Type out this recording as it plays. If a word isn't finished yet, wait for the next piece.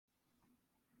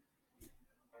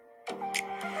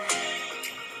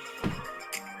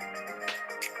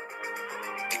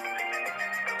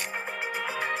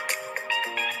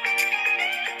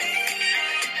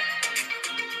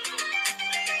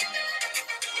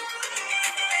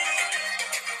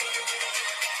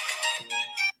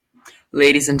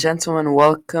Ladies and gentlemen,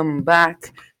 welcome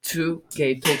back to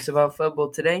Gabe Talks About Football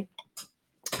today.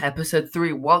 Episode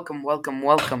 3. Welcome, welcome,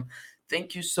 welcome.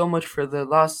 Thank you so much for the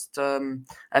last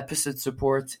episode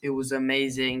support. It was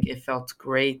amazing. It felt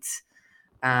great.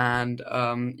 And,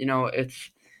 I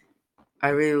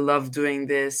really love doing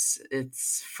this.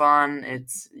 It's fun.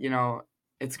 It's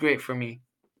great for me.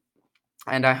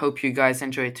 And I hope you guys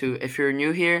enjoy it too. If you're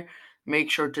new here, make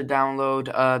sure to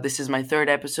download. This is my third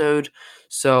episode,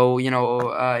 so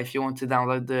if you want to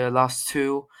download the last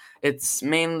two, it's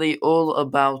mainly all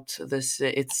about this.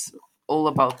 It's all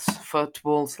about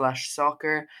football slash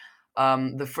soccer.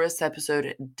 The first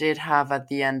episode did have at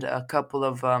the end a couple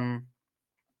of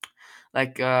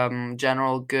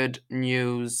general good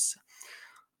news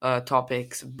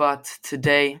topics, but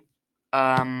today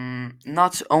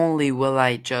not only will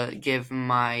I give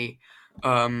my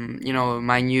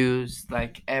my news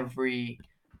like every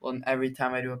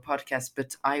time I do a podcast,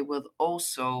 but I will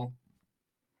also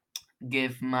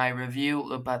give my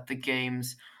review about the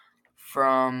games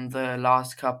from the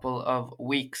last couple of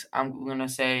weeks. I'm gonna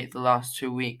say the last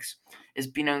 2 weeks. It's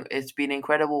been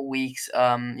incredible weeks.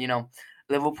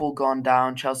 Liverpool gone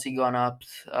down, Chelsea gone up.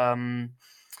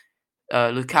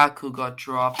 Lukaku got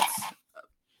dropped,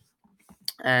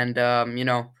 and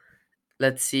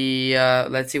let's see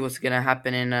what's gonna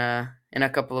happen in a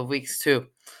couple of weeks too.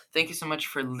 Thank you so much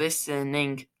for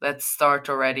listening. Let's start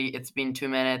already. It's been 2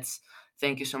 minutes.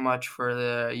 Thank you so much for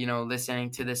the listening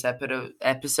to this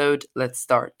episode. Let's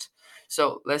start.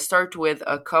 So let's start with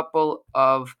a couple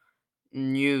of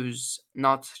news,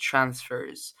 not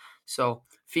transfers. So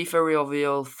FIFA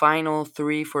reveal final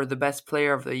three for the best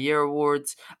player of the year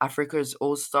awards. Africa's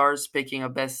All Stars picking a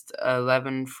best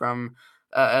 11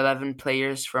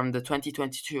 players from the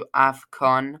 2022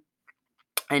 AFCON.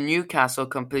 And Newcastle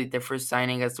complete their first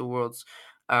signing as the world's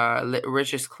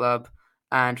richest club.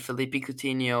 And Felipe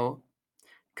Coutinho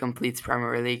completes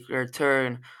Premier League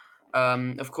return.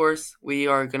 Of course, we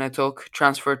are gonna talk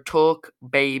transfer talk,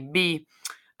 baby.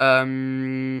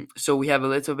 So we have a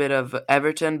little bit of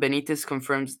Everton. Benitez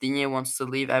confirms Digne wants to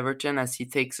leave Everton as he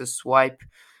takes a swipe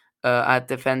at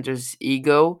defender's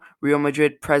ego. Real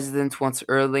Madrid president wants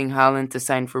Erling Haaland to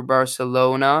sign for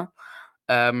Barcelona.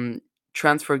 Um,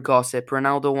 Transfer gossip.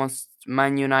 Ronaldo wants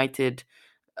Man United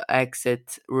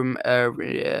exit.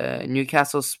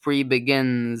 Newcastle spree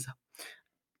begins.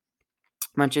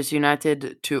 Manchester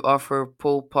United to offer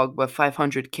Paul Pogba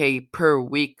 500k per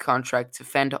week contract to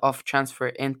fend off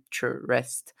transfer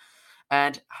interest.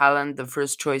 And Haaland, the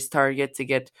first choice target to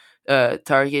get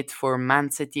target for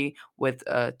Man City, with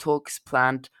talks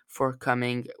planned for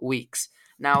coming weeks.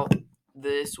 Now,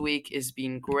 this week has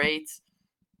been great.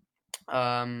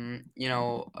 Um, you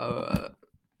know, uh,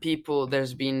 People.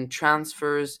 There's been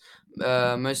transfers,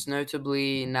 most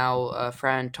notably now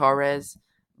Ferran Torres,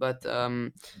 but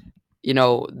now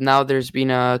there's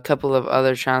been a couple of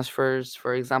other transfers.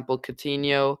 For example,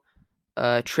 Coutinho,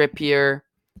 Trippier,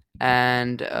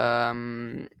 and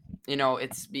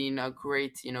it's been a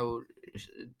great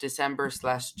December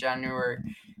slash January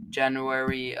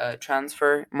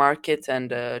transfer market and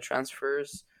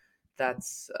transfers that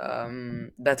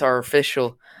are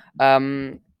official.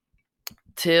 um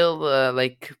till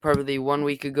like probably 1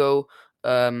 week ago,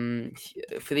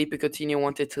 Felipe Coutinho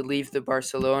wanted to leave the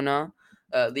Barcelona,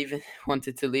 leave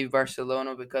wanted to leave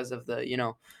Barcelona because of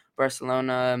the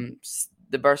Barcelona,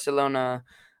 the Barcelona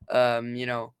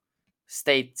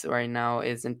state right now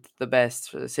isn't the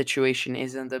best. The situation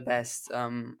isn't the best.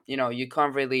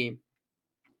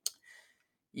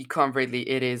 You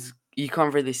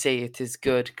can't really say it is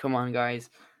good. Come on, guys.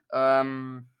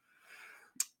 Um,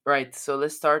 right. So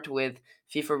let's start with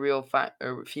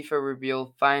FIFA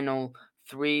reveal final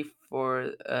three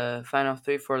for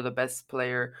the best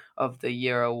player of the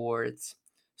year awards.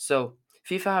 So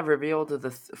FIFA have revealed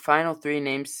the final three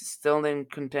names still in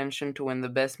contention to win the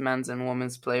best men's and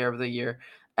women's player of the year,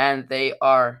 and they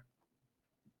are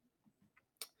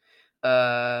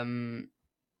um.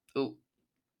 ooh,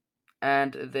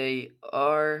 and they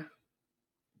are.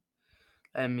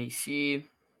 Let me see.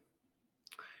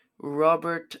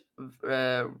 Robert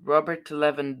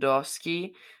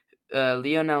Lewandowski,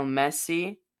 Lionel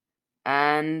Messi,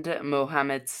 and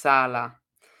Mohamed Salah.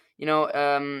 You know,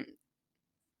 um,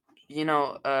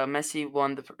 Messi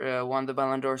won the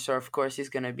Ballon d'Or, so of course he's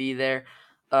gonna be there.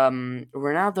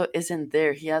 Ronaldo isn't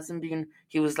there. He hasn't been.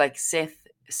 He was like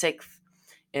sixth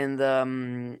in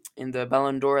the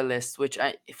Ballon d'Or list, which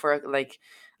I for like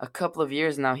a couple of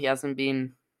years now he hasn't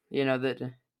been.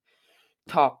 The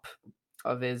top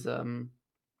of his the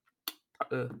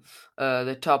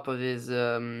top of his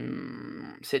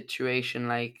situation,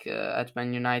 like at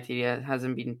Man United. He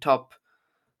hasn't been top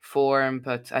form,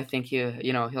 but I think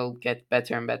he'll get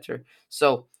better and better.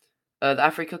 So the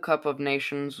Africa Cup of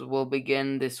Nations will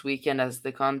begin this weekend as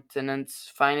the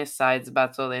continent's finest sides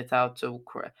battle it out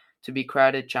to be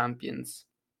crowded champions.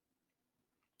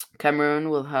 Cameroon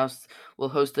will host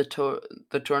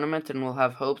the tournament and will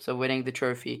have hopes of winning the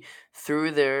trophy.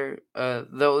 Through there,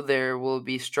 though there will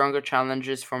be stronger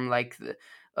challenges from the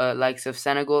likes of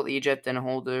Senegal, Egypt, and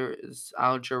holders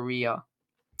Algeria.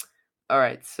 All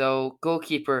right, so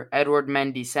goalkeeper Edward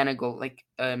Mendy, Senegal.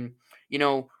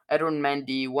 Edward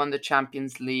Mendy won the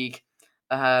Champions League.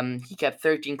 He kept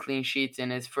 13 clean sheets in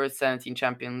his first 17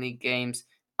 Champions League games.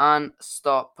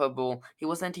 Unstoppable. He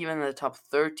wasn't even in the top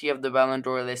 30 of the Ballon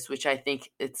d'Or list, which I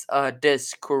think it's a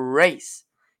disgrace.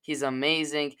 He's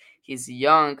amazing. He's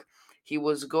young. He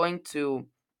was going to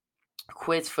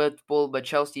quit football, but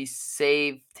Chelsea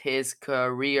saved his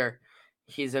career.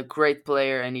 He's a great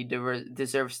player and he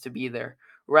deserves to be there.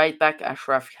 Right back,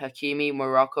 Ashraf Hakimi,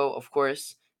 Morocco, of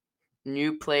course.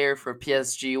 New player for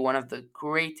PSG, one of the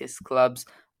greatest clubs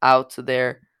out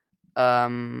there.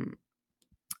 Um,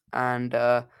 and,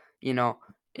 you know,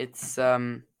 it's,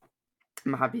 I'm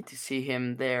happy to see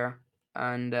him there.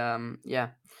 And, yeah.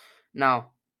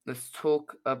 Now, let's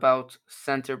talk about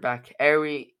center back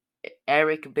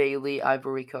Eric Bailey,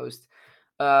 Ivory Coast.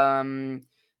 Um,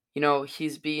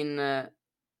 he's been,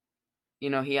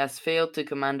 he has failed to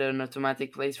command an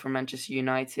automatic place for Manchester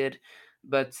United,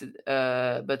 but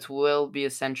will be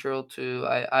essential to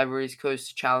Ivory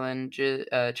Coast challenge.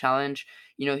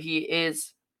 He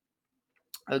is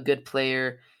a good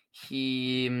player.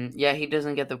 He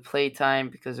doesn't get the play time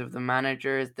because of the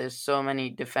managers. There's so many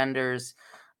defenders,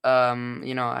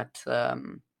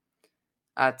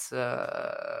 at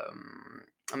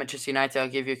Manchester United. I'll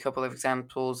give you a couple of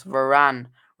examples.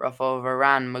 Rafael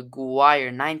Varane,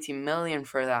 Maguire, 90 million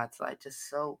for that. Like, just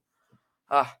so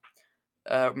ah.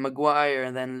 Maguire,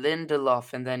 and then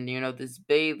Lindelof, and then this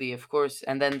Bailey, of course,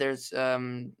 and then there's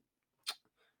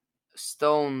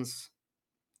Stones.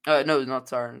 No, not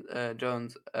sorry,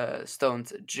 Jones.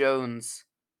 Stones Jones.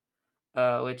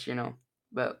 Which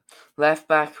but left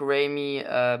back Remy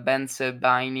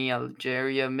Bensebaini,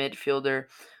 Algeria. Midfielder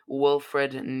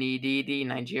Wilfred Ndidi,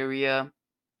 Nigeria.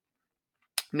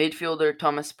 Midfielder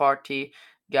Thomas Partey,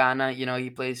 Ghana. He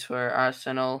plays for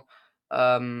Arsenal.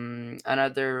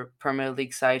 Another Premier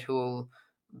League side who will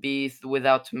be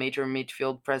without major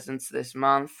midfield presence this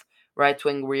month. Right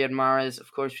wing Riyad Mahrez,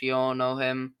 of course, we all know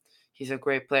him. He's a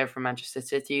great player for Manchester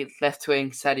City. Left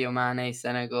wing Sadio Mane,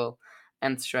 Senegal,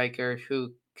 and striker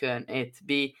who can it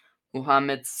be?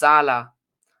 Mohamed Salah.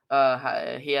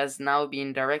 He has now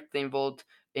been directly involved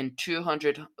in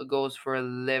 200 goals for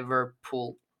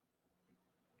Liverpool.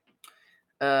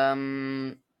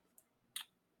 Um,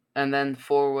 and then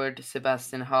forward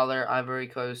Sebastian Haller, Ivory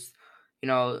Coast. You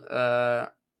know, uh,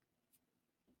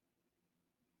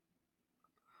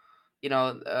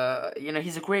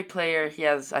 he's a great player.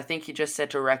 I think he just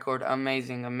set a record.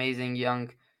 Amazing, amazing young,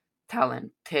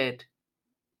 talented,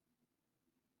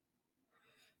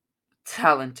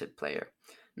 talented player.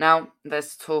 Now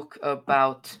let's talk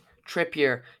about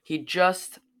Trippier. He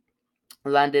just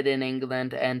landed in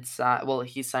England and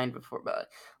he signed before, but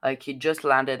he just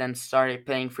landed and started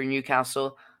playing for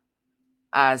Newcastle,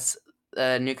 as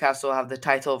Newcastle have the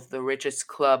title of the richest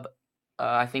club,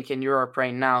 I think, in Europe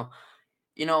right now.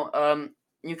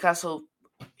 Newcastle,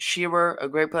 Shearer, a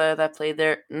great player that played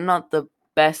there. Not the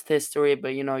best history,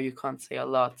 but you can't say a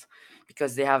lot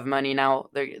because they have money now.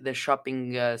 Their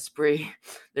shopping spree,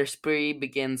 their spree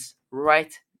begins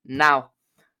right now.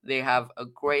 They have a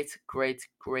great, great,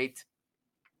 great,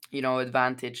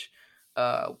 advantage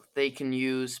they can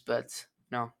use, but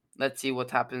no. Let's see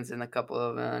what happens in a couple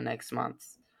of next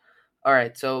months. All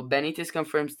right, so Benitez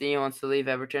confirms Digne wants to leave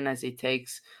Everton as he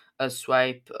takes a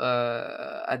swipe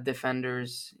at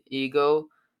defender's ego.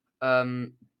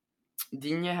 Um,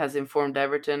 Digne has informed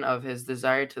Everton of his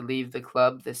desire to leave the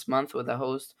club this month with a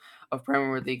host of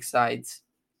Premier League sides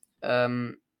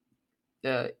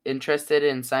interested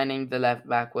in signing the left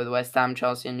back, with West Ham,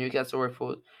 Chelsea, and Newcastle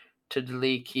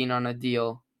reportedly keen on a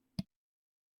deal.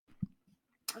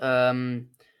 Um,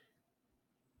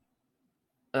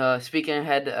 Speaking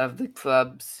ahead of the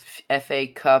club's FA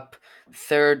Cup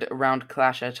third round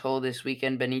clash at Hull this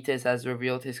weekend, Benitez has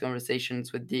revealed his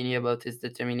conversations with Digne about his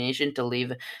determination to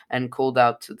leave and called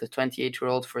out the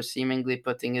 28-year-old for seemingly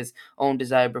putting his own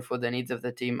desire before the needs of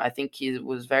the team. I think he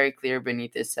was very clear,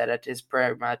 Benitez said at his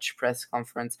pre-match press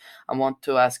conference. I want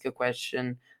to ask a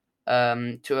question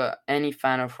to any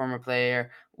fan or former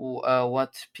player.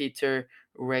 What Peter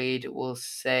Reid will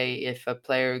say if a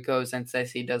player goes and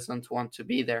says he doesn't want to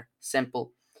be there.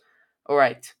 Simple. All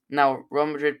right. Now, Real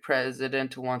Madrid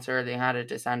president wants Erling Haaland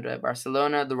to sign to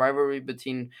Barcelona. The rivalry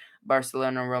between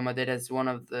Barcelona and Real Madrid has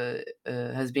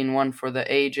been one for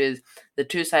the ages. The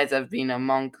two sides have been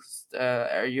amongst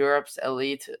Europe's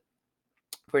elite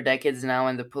for decades now,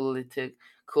 and the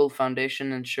political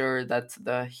foundation ensure that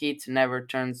the heat never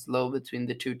turns low between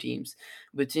the two teams.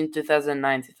 Between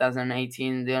 2009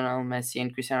 2018, Lionel Messi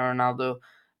and Cristiano Ronaldo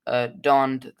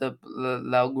donned the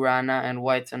Blaugrana and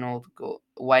white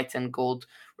and gold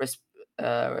res-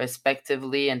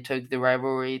 respectively, and took the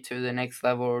rivalry to the next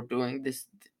level. During this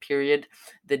period,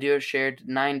 the duo shared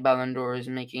 9 Ballon d'Ors,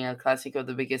 making El Clasico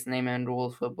the biggest name in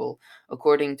world football.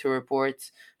 According to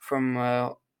reports from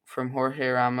Jorge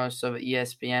Ramos of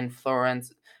ESPN,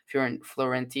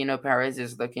 Florentino Perez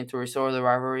is looking to restore the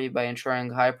rivalry by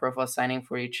ensuring high-profile signing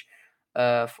for each of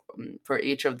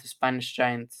the Spanish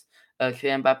giants.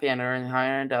 Kylian Mbappe and Erling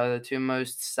Haaland are the two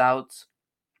most sought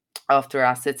after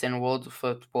assets in world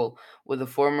football, with the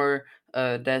former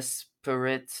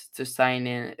desperate to sign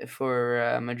in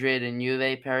for Madrid and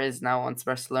Juve. Perez now wants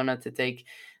Barcelona to take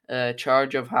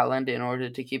charge of Haaland in order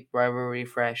to keep rivalry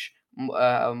fresh.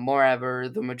 Moreover,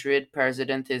 the Madrid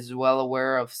president is well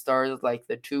aware of stars like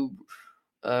the two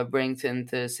brings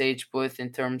into Sage both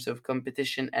in terms of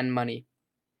competition and money.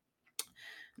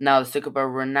 Now let's talk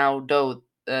about Ronaldo.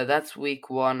 That's week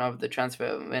one of the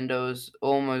transfer windows,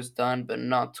 almost done, but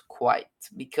not quite.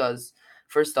 Because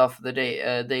first off,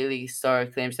 Daily Star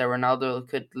claims that Ronaldo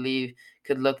could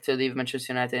look to leave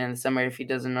Manchester United in the summer if he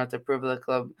does not approve the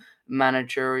club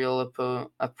managerial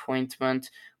appointment.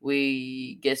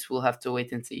 We guess we'll have to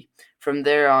wait and see. From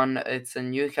there on, it's a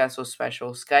Newcastle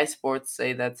special. Sky Sports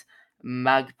say that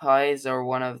Magpies are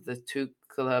one of the two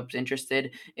clubs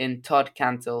interested in Todd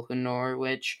Cantwell, who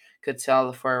Norwich could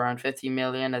sell for around 50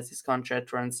 million as his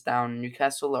contract runs down.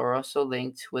 Newcastle are also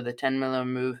linked with a 10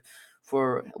 million move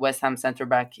for West Ham centre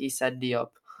back Issa Diop.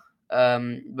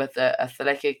 But the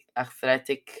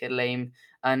athletic claim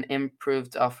an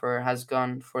improved offer has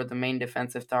gone for the main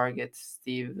defensive target,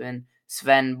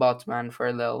 Sven Botman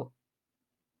for Lille.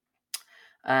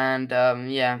 And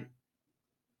yeah,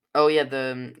 oh yeah,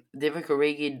 the Divock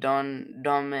Origi,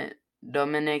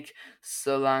 Dominic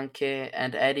Solanke,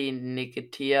 and Eddie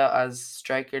Nketiah as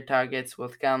striker targets,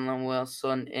 with Callum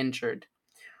Wilson injured.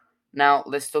 Now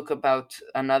let's talk about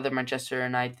another Manchester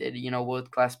United, world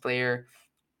class player,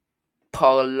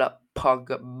 Paul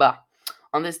Pogba.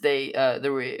 On this day,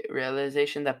 the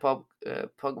realization that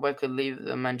Pogba could leave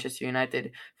Manchester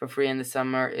United for free in the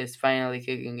summer is finally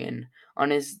kicking in. On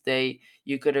his day,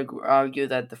 you could argue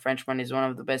that the Frenchman is one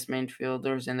of the best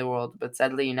midfielders in the world, but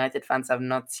sadly, United fans have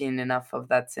not seen enough of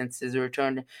that since his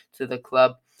return to the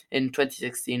club in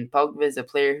 2016. Pogba is a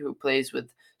player who plays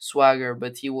with swagger,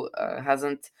 but he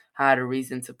hasn't had a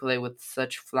reason to play with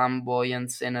such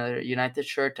flamboyance in a United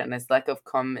shirt, and his lack of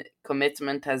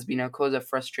commitment has been a cause of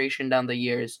frustration down the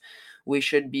years. We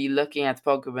should be looking at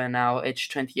Pogba now, age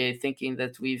 28, thinking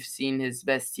that we've seen his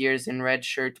best years in red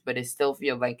shirt, but I still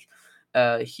feel like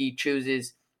he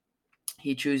chooses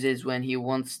when he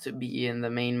wants to be in the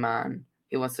main man.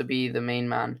 He wants to be the main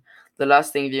man. The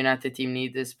last thing the United team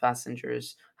needs is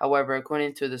passengers. However,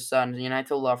 according to the Sun,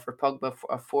 United will offer Pogba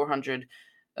a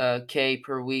 400k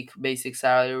per week basic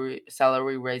salary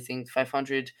raising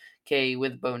 500k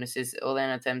with bonuses, all in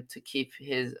an attempt to keep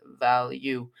his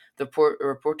value. The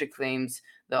reporter claims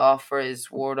the offer is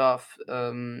ward off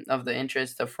of the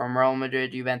interest from Real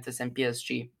Madrid, Juventus, and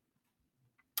PSG.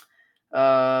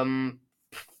 Um,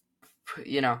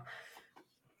 you know,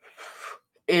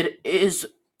 it is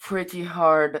pretty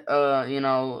hard.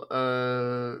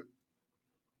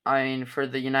 I mean, for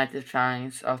the United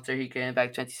fans after he came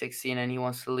back 2016 and he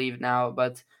wants to leave now,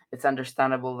 but it's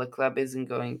understandable the club isn't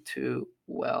going too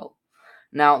well.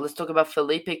 Now, let's talk about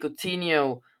Felipe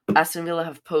Coutinho. Aston Villa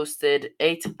have posted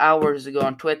 8 hours ago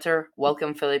on Twitter.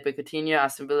 Welcome, Felipe Coutinho.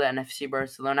 Aston Villa and FC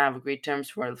Barcelona have agreed terms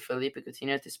for Felipe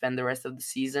Coutinho to spend the rest of the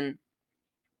season.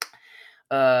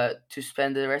 On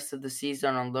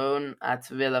loan at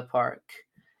Villa Park.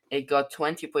 It got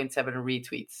 20.7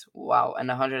 retweets. Wow, and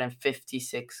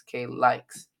 156k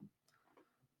likes.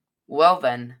 Well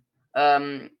then,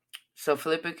 so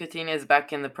Felipe Coutinho is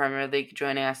back in the Premier League,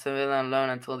 joining Aston Villa on loan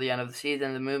until the end of the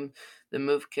season. The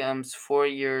move comes 4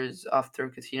 years after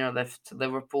Coutinho left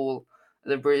Liverpool.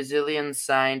 The Brazilian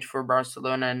signed for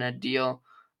Barcelona in a deal.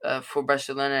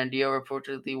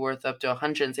 Reportedly worth up to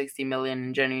 160 million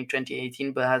in January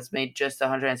 2018, but has made just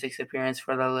 106 appearances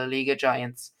for the La Liga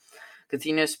Giants.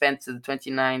 Coutinho spent the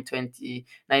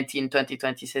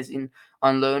 2019-2020 season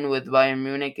on loan with Bayern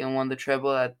Munich and won the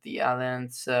treble at the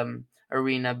Allianz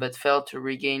Arena, but failed to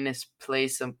regain his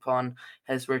place upon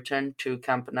his return to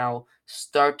Camp Nou,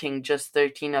 starting just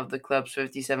 13 of the club's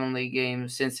 57 league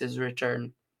games since his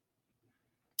return.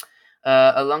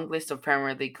 A long list of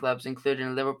Premier League clubs,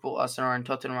 including Liverpool, Arsenal, and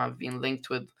Tottenham, have been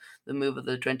linked with the move of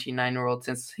the 29-year-old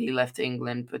since he left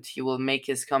England, but he will make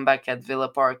his comeback at Villa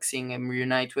Park, seeing him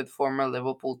reunite with former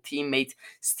Liverpool teammate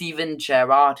Steven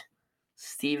Gerrard.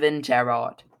 Steven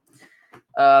Gerrard.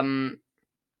 Now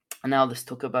let's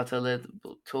talk about a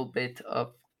little bit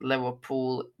of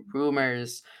Liverpool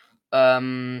rumors.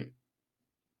 Um,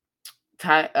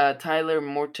 Tyler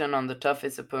Morton on the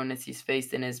toughest opponents he's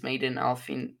faced in his maiden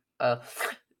Alfin.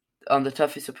 On the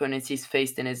toughest opponents he's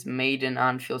faced in his maiden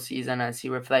Anfield season as he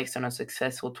reflects on a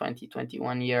successful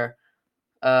 2021 year.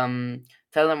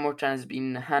 Tyler Morton has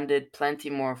been handed plenty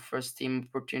more first team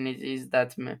opportunities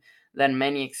than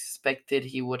many expected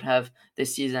he would have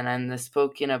this season, and has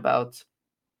spoken about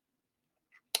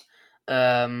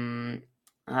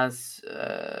has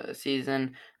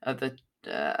season of the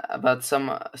about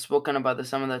some spoken about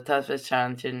some of the toughest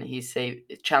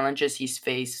challenges he's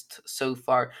faced so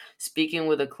far. Speaking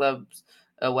with the club's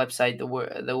website,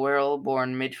 the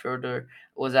world-born midfielder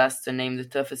was asked to name the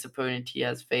toughest opponent he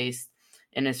has faced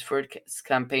in his first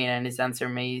campaign, and his answer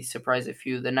may surprise a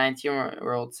few. The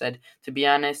 19-year-old said, "To be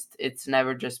honest, it's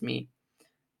never just me.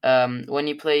 When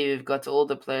you play, you've got all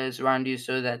the players around you,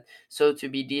 so to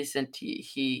be decent,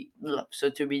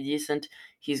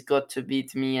 he's got to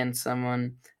beat me and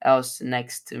someone else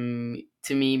next to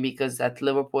me, because at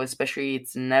Liverpool especially,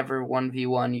 it's never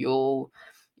 1v1.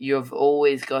 You've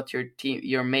always got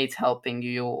your mate helping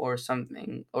you, or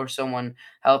something, or someone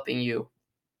helping you.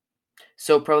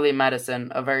 So probably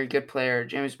Madison, a very good player,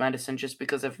 James Madison, just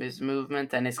because of his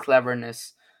movement and his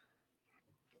cleverness.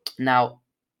 Now,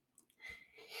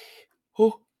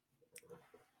 who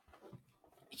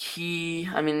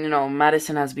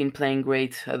Madison has been playing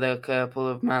great the couple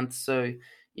of months, so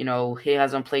he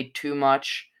hasn't played too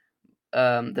much.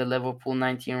 The Liverpool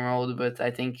 19-year-old, but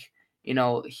I think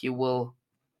he will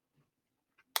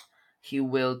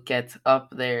get up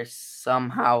there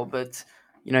somehow. But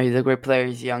he's a great player.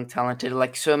 He's young, talented,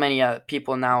 like so many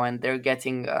people now, and they're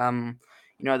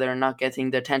not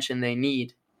getting the attention they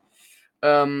need.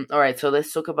 All right, so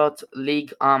let's talk about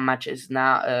League matches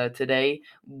now. Today,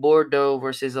 Bordeaux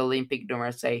versus Olympique de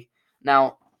Marseille.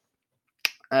 Now,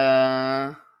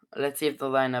 uh, let's see if the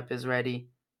lineup is ready.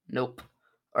 Nope.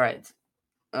 All right.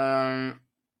 Um.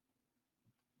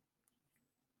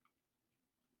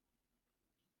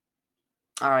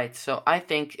 All right. So I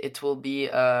think it will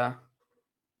be I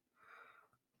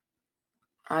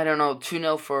don't know,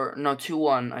 2-0 for no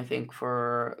 2-1. I think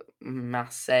for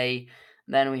Marseille.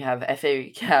 Then we have FA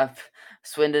Cup,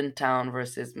 Swindon Town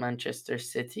versus Manchester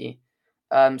City.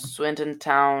 Swindon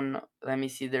Town. Let me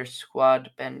see their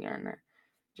squad. Ben Garner,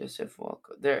 Joseph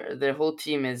Walker. Their whole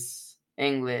team is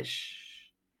English.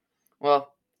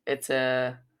 Well, it's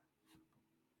a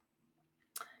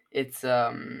it's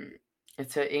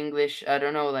it's a English. I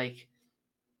don't know, like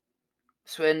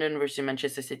Swindon versus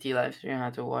Manchester City live stream. I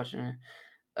have to watch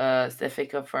it. Stefan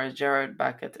Cup for Gerard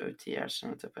back at OT.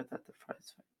 Arsenal to put at the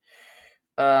first.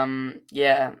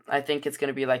 Yeah, I think it's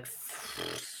gonna be like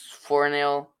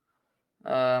 4-0.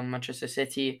 Manchester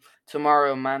City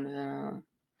tomorrow.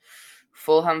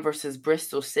 Fulham versus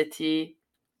Bristol City.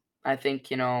 I think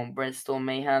Bristol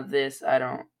may have this. I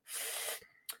don't.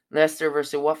 Leicester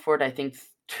versus Watford. I think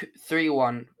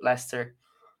 3-1 Leicester.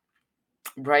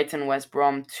 Brighton West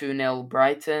Brom 2-0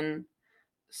 Brighton.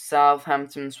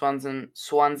 Southampton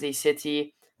Swansea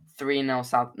City 3-0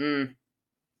 South.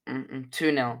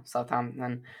 2-0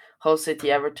 Southampton. Hull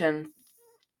City Everton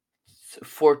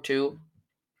 4-2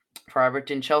 for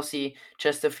Everton. Chelsea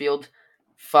Chesterfield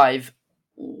 5-1.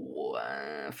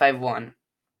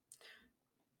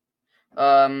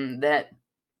 That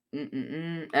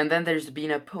and then there's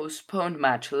been a postponed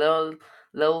match. Lille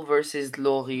versus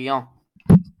Lorient.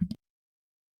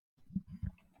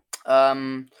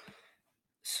 Um.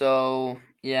 So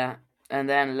yeah, and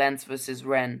then Lens versus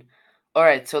Rennes. All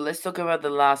right, so let's talk about the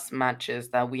last matches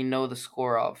that we know the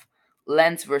score of.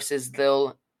 Lens versus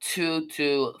Lille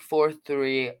 2-2,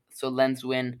 4-3. So Lens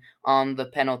win on the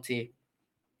penalty.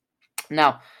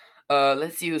 Now,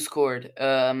 let's see who scored.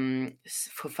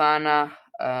 Fofana,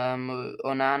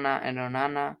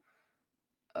 Onana,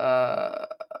 uh,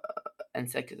 and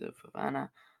second of Fofana.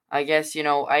 I guess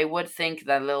I would think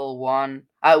that Lil won.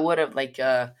 I would have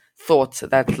thought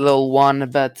that Lil won,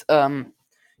 but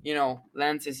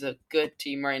Lens is a good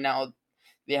team right now.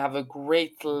 They have a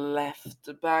great left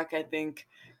back. I think.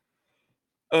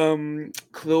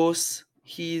 Close.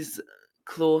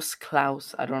 Klaus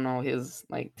Klaus. I don't know his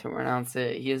like to pronounce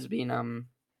it. He's been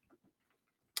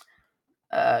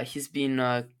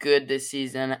good this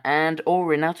season, and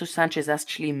Renato Sanchez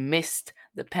actually missed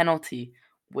the penalty,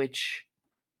 which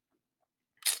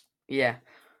yeah.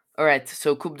 All right,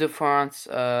 so Coupe de France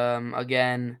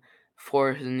again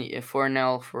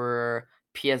 4-0 for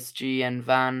PSG and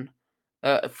Van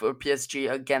for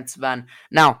PSG against Van.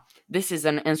 Now this is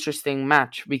an interesting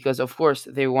match because of course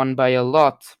they won by a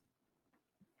lot.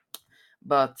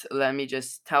 But let me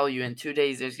just tell you, in 2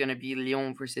 days there's going to be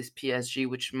Lyon versus PSG,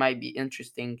 which might be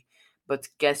interesting. But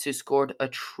guess who scored a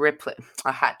triplet,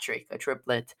 a hat trick, a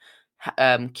triplet?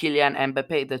 Kylian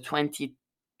Mbappe, the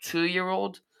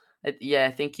 22-year-old. Yeah,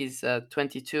 I think he's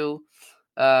 22.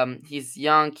 He's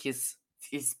young. He's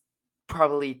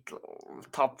probably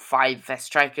top five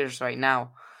strikers right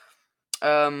now.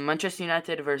 Manchester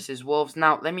United versus Wolves.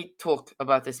 Now, let me talk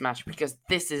about this match because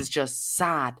this is just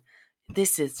sad.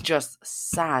 This is just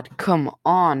sad. Come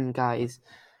on, guys.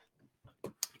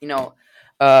 You know,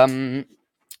 um,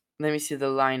 let me see the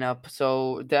lineup.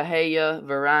 So, De Gea,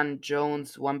 Varane,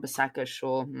 Jones, Wan-Bissaka,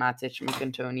 Shaw, Matic,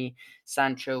 McIntyre,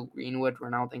 Sancho, Greenwood,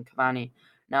 Ronaldo, and Cavani.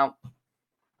 Now,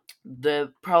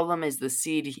 the problem is the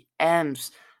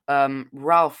CDMs.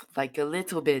 Ralph, like a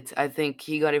little bit. I think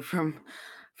he got it from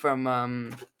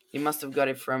he must have got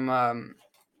it from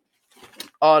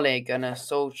Ole Gunnar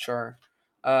Solskjaer.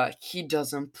 He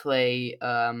doesn't play.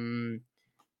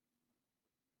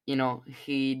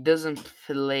 He doesn't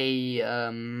play.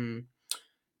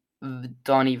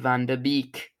 Donny van de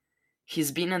Beek.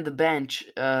 He's been on the bench.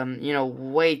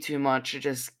 Way too much.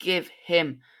 Just give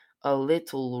him a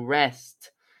little rest.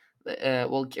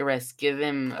 Rest. Give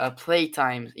him a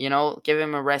playtime. Give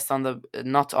him a rest on the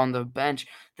not on the bench.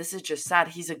 This is just sad.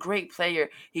 He's a great player.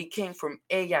 He came from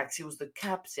Ajax. He was the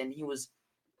captain. He was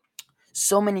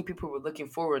so many people were looking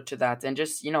forward to that, and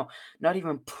just not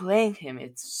even playing him,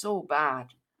 it's so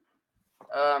bad.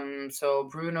 So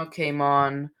Bruno came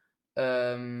on.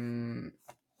 um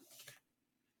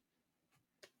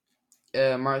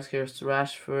Marcus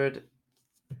Rashford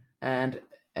and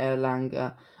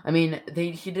Elanga. I mean,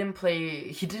 he didn't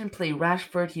play. He didn't play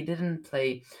Rashford. He didn't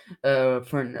play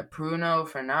for Bruno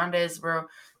Fernandes, bro.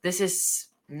 This is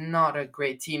not a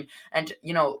great team. And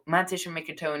Matic and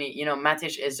Mkhitaryan.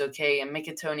 Matic is okay, and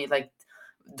Mkhitaryan, like,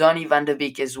 Donny van de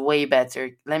Beek is way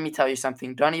better. Let me tell you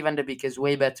something. Donny van de Beek is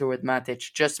way better with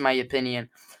Matic. Just my opinion,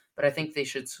 but I think they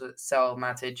should sell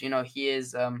Matic. He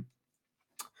is a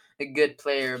good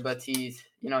player, but he's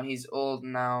old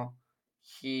now.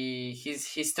 He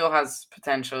still has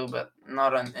potential, but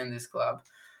not in this club.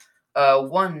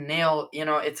 1-0.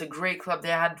 It's a great club. They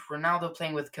had Ronaldo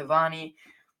playing with Cavani.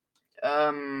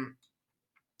 Um,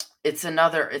 it's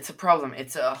a problem.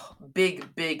 It's a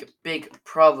big, big, big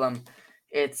problem.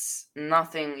 It's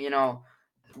nothing,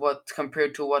 what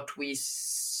compared to what we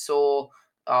saw,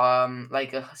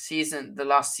 like the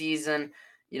last season.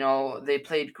 They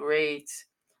played great,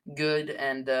 good,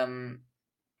 and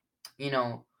you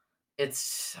know,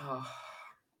 it's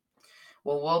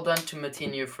well done to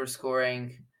Matinho for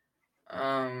scoring.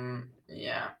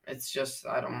 Yeah, it's just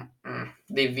I don't.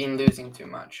 They've been losing too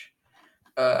much.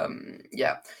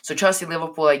 Yeah. So Chelsea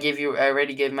Liverpool, I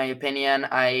already gave my opinion.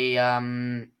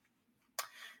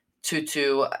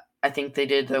 2-2. I think they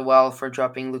did well for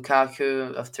dropping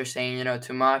Lukaku after saying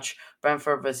too much.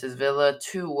 Brentford versus Villa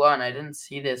 2-1. I didn't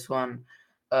see this one.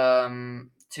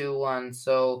 2-1.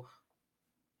 So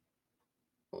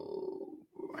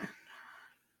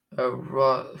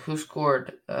who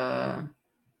scored? Let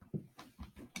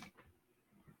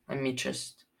me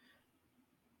just.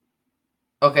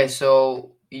 Okay,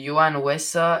 so Johan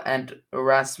Wissa and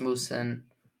Rasmussen.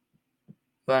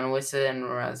 Johan Wissa and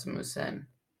Rasmussen.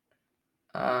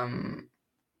 Um,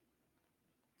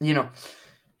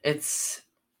 it's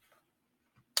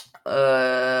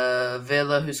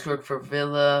Villa who scored for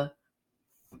Villa.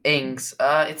 Ings.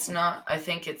 It's not. I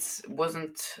think it's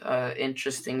wasn't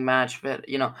interesting match, but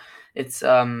it's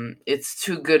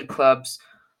two good clubs.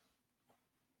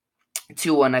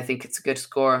 2-1. I think it's a good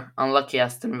score. Unlucky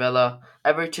Aston Villa.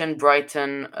 Everton,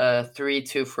 Brighton.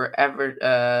 3-2 for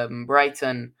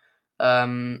Brighton.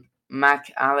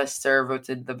 Mac Allister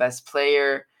voted the best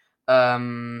player.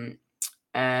 And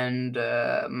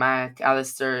Mac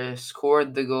Allister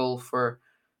scored 2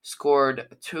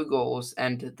 goals,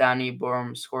 and Danny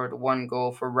Burn scored 1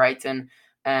 goal for Brighton,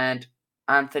 and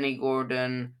Anthony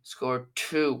Gordon scored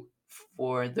 2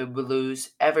 for the Blues.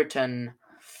 Everton.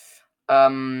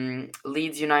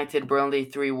 Leeds United, Burnley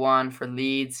 3-1 for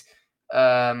Leeds.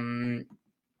 Um,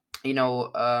 you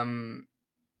know,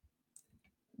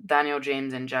 Daniel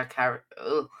James and Jack Harris.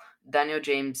 Daniel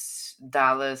James,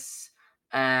 Dallas,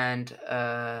 and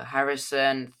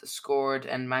Harrison scored,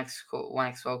 and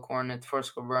Maxwell Cornet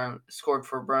scored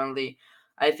for Burnley.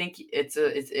 I think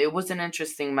it was an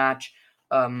interesting match.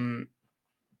 Um,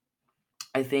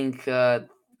 I think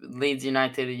Leeds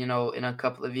United, in a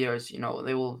couple of years,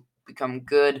 they will become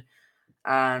good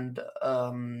and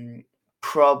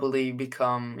probably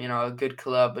become, a good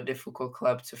club, a difficult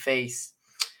club to face.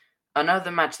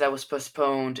 Another match that was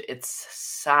postponed, it's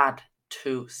sad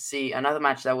to see. Another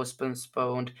match that was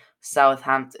postponed,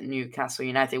 Southampton, Newcastle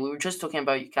United. We were just talking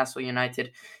about Newcastle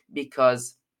United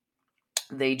because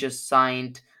they just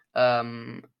signed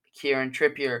Kieran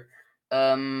Trippier.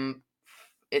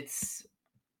 It's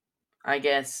I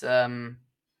guess I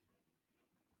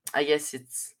guess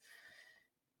it's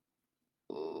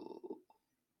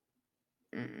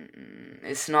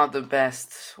not the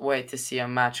best way to see a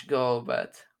match go,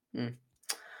 but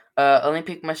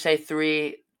Olympic Marseille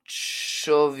 3,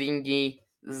 Chauvigny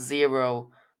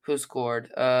 0. Who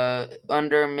scored?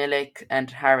 Under Milik and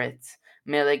Harit.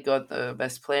 Milik got the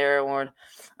best player award.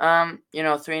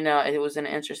 3-0. It was an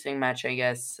interesting match, I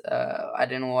guess. I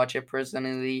didn't watch it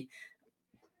personally,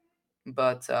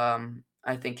 but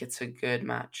I think it's a good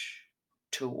match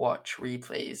to watch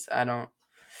replays. I don't.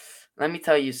 Let me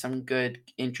tell you some good,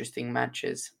 interesting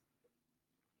matches.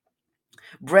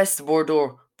 Brest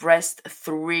Bordeaux, Brest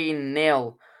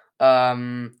 3-0.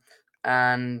 Um,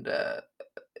 and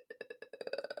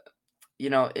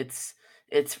it's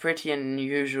pretty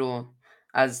unusual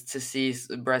as to see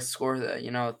Brest score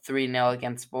 3-0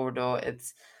 against Bordeaux.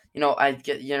 It's I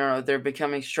get they're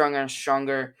becoming stronger and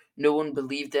stronger. No one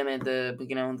believed them at the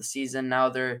beginning of the season. Now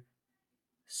they're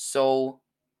so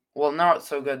well, not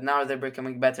so good. Now they're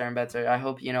becoming better and better. I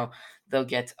hope they'll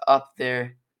get up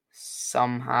there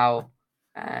somehow,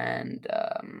 and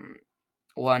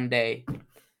one day.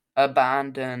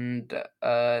 Abandoned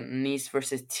Nice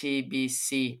versus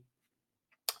TBC.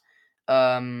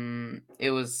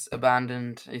 It was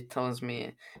abandoned. It tells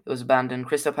me it was abandoned.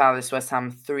 Crystal Palace, West Ham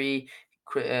 3,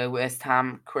 West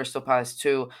Ham, Crystal Palace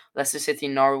 2, Leicester City,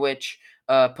 Norwich.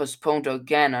 Postponed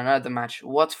again, another match.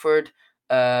 Watford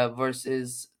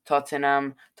versus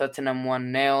Tottenham. Tottenham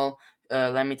 1-0.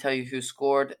 Let me tell you who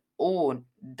scored. Oh,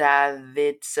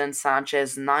 Davidson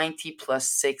Sanchez, 90 plus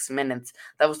 6 minutes.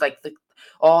 That was like the.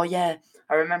 Oh, yeah,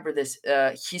 I remember this.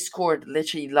 He scored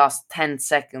literally last 10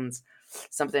 seconds,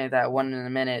 something like that, one in a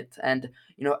minute. And,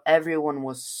 everyone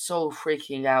was so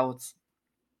freaking out.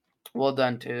 Well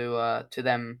done to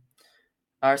them.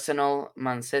 Arsenal,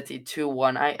 Man City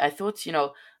 2-1. I thought,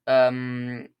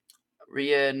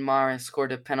 Riyad Mahrez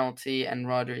scored a penalty and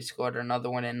Rodri scored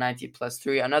another one in 90 plus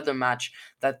 3. Another match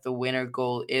that the winner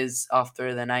goal is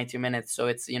after the 90 minutes, so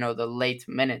it's, the late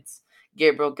minutes.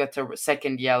 Gabriel got a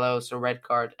second yellow, so red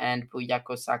card, and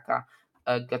Buyako Saka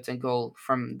got a goal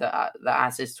from the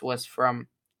assist was from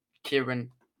Kieran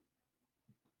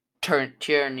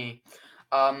Tierney.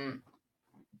 Um,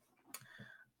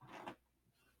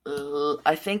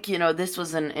 I think this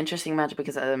was an interesting match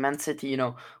because Man City,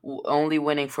 only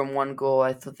winning from one goal.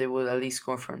 I thought they would at least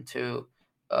score from two.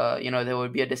 There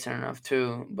would be a discernment of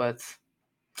two, but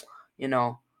you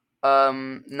know,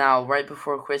 now right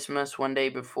before Christmas, one day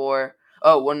before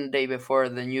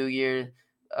the New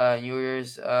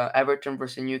Year's, Everton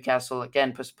versus Newcastle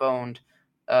again postponed.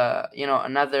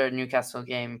 Another Newcastle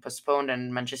game postponed,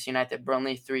 and Manchester United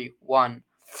Burnley 3-1.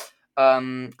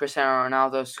 Cristiano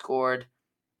Ronaldo scored,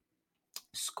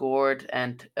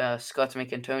 and Scott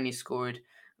McAntony scored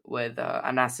with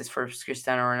an assist for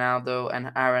Cristiano Ronaldo,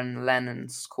 and Aaron Lennon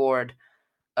scored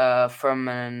from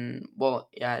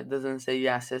it doesn't say the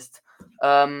assist.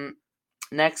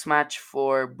 Next match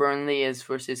for Burnley is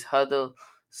versus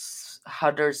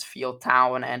Huddersfield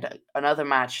Town, and another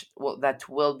match that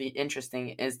will be interesting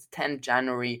is the 10th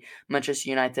January, Manchester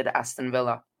United Aston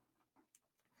Villa.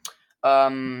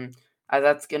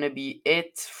 That's gonna be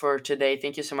it for today.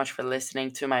 Thank you so much for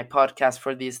listening to my podcast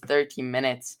for these 30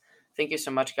 minutes. Thank you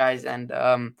so much, guys, and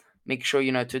make sure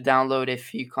to download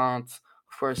if you can't.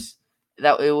 Of course,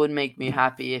 that it would make me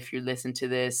happy if you listen to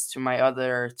this to my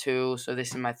other two. So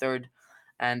this is my third,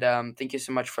 and thank you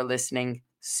so much for listening.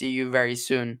 See you very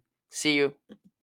soon. See you.